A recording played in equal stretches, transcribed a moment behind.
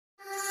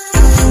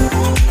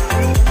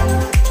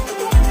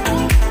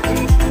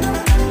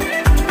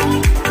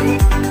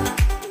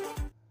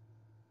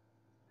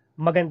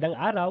Magandang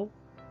araw!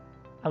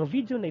 Ang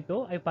video na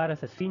ito ay para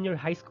sa Senior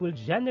High School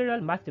General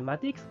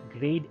Mathematics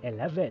Grade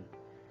 11.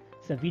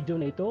 Sa video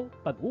na ito,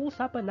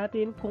 pag-uusapan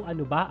natin kung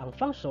ano ba ang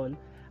function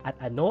at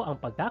ano ang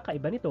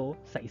pagkakaiba nito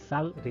sa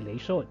isang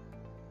relation.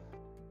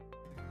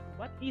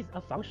 What is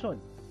a function?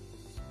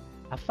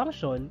 A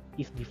function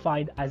is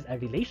defined as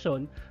a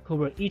relation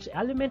where each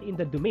element in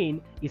the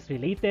domain is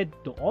related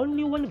to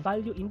only one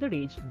value in the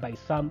range by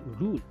some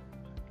rule.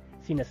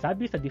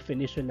 Sinasabi sa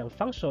definition ng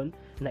function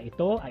na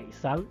ito ay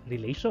isang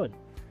relation.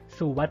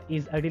 So what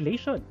is a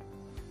relation?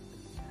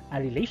 A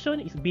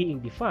relation is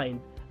being defined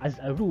as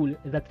a rule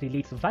that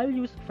relates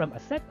values from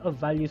a set of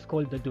values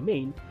called the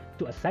domain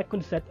to a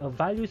second set of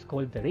values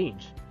called the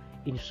range.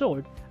 In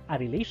short, a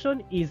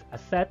relation is a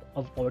set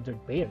of ordered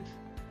pairs.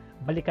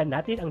 Balikan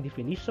natin ang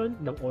definition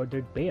ng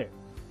ordered pair.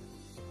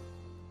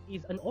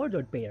 Is an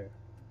ordered pair.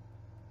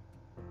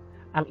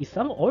 Ang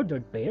isang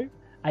ordered pair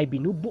ay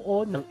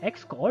binubuo ng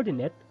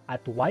x-coordinate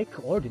at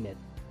y-coordinate,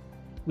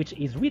 which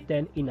is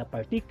written in a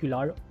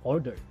particular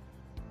order.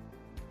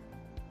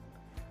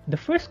 The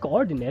first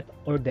coordinate,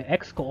 or the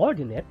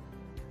x-coordinate,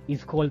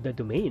 is called the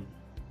domain,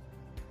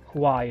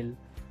 while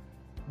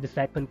the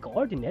second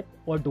coordinate,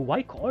 or the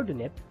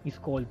y-coordinate, is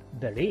called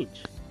the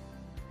range.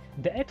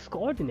 The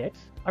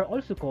x-coordinates are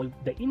also called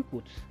the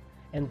inputs,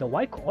 and the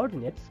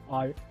y-coordinates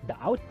are the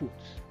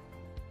outputs.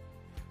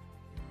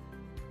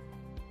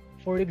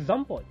 For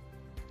example,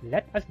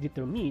 let us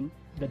determine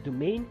the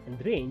domain and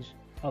range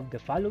of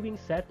the following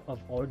set of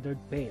ordered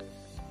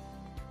pairs.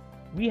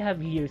 We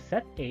have here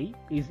set A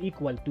is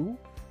equal to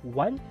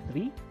 1,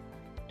 3,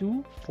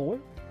 2, 4,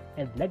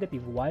 and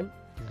negative 1,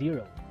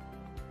 0.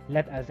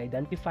 Let us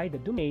identify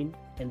the domain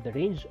and the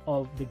range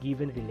of the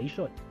given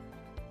relation.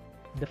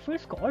 The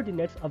first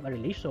coordinates of a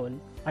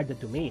relation are the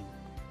domain.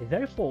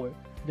 Therefore,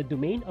 the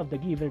domain of the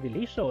given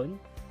relation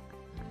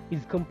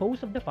is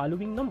composed of the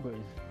following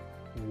numbers: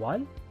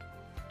 1,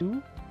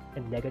 2,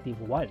 and negative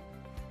 1.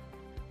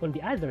 On the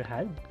other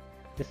hand,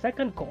 the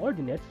second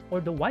coordinates,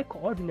 or the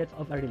y-coordinates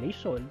of a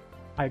relation,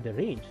 are the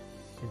range.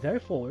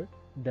 Therefore,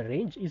 the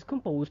range is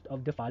composed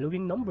of the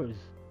following numbers: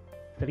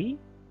 3,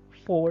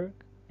 4,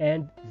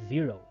 and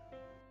 0.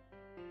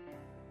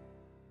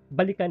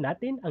 Balikan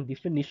natin ang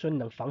definition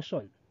ng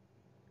function.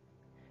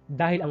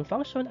 Dahil ang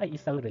function ay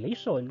isang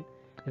relation,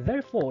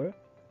 therefore,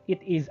 it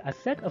is a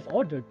set of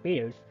ordered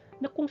pairs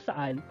na kung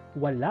saan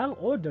walang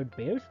ordered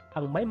pairs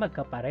ang may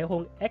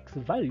magkaparehong x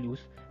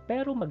values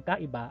pero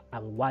magkaiba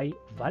ang y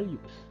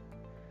values.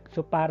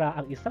 So para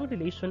ang isang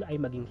relation ay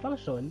maging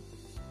function,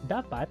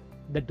 dapat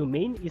the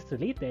domain is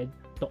related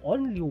to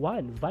only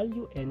one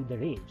value in the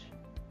range.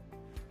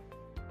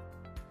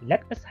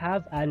 Let us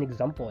have an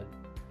example.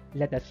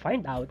 Let us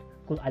find out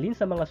kung alin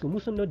sa mga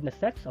sumusunod na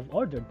sets of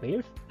ordered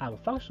pairs ang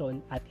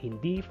function at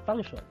hindi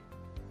function.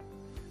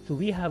 So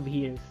we have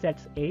here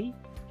sets A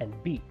and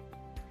B.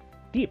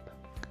 Tip: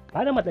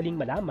 para madaling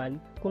malaman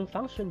kung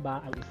function ba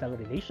ang isang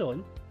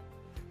relation,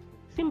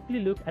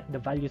 simply look at the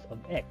values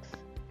of x.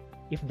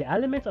 If the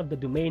elements of the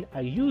domain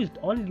are used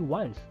only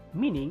once,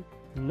 meaning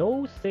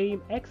no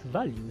same x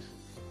values,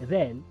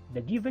 then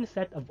the given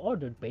set of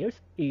ordered pairs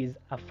is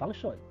a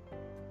function.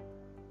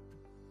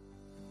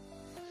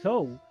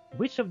 So,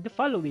 which of the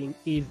following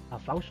is a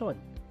function?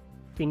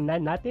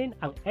 Tingnan natin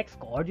ang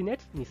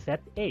x-coordinates ni set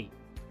A.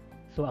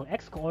 So, ang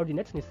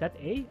x-coordinates ni set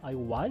A ay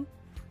 1,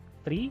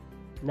 3,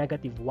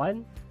 negative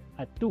 1,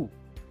 at 2.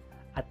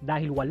 At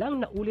dahil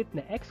walang naulit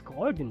na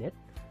x-coordinate,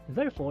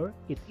 therefore,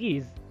 it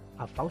is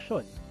a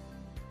function.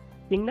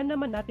 Tingnan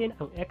naman natin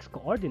ang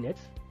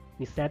x-coordinates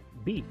ni set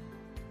B.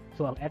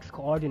 So, ang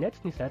x-coordinates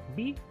ni set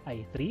B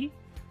ay 3,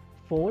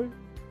 4,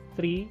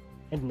 3,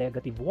 and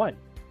negative 1.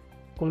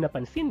 Kung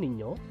napansin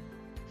ninyo,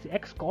 si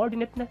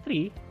x-coordinate na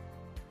 3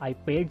 ay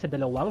paired sa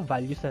dalawang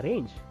value sa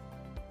range,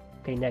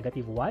 kay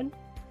negative 1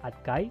 at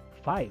kay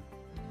 5.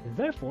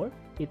 Therefore,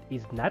 it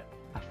is not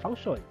a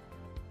function.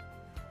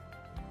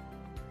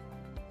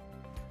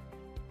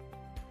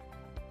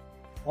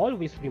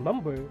 Always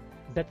remember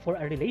that for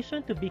a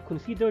relation to be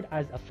considered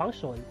as a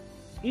function,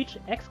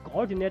 each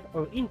x-coordinate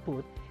or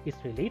input is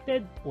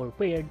related or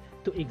paired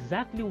to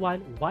exactly one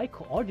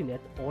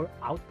y-coordinate or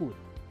output.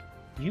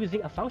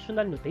 Using a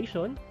functional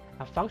notation,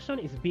 a function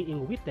is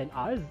being written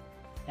as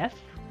f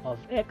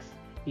of x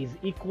is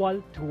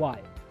equal to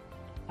y.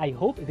 I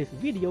hope this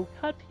video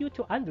helped you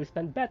to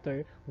understand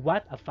better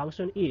what a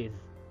function is.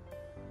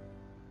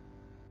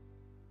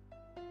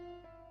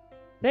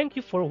 Thank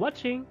you for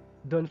watching.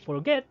 Don't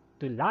forget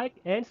to like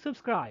and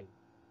subscribe.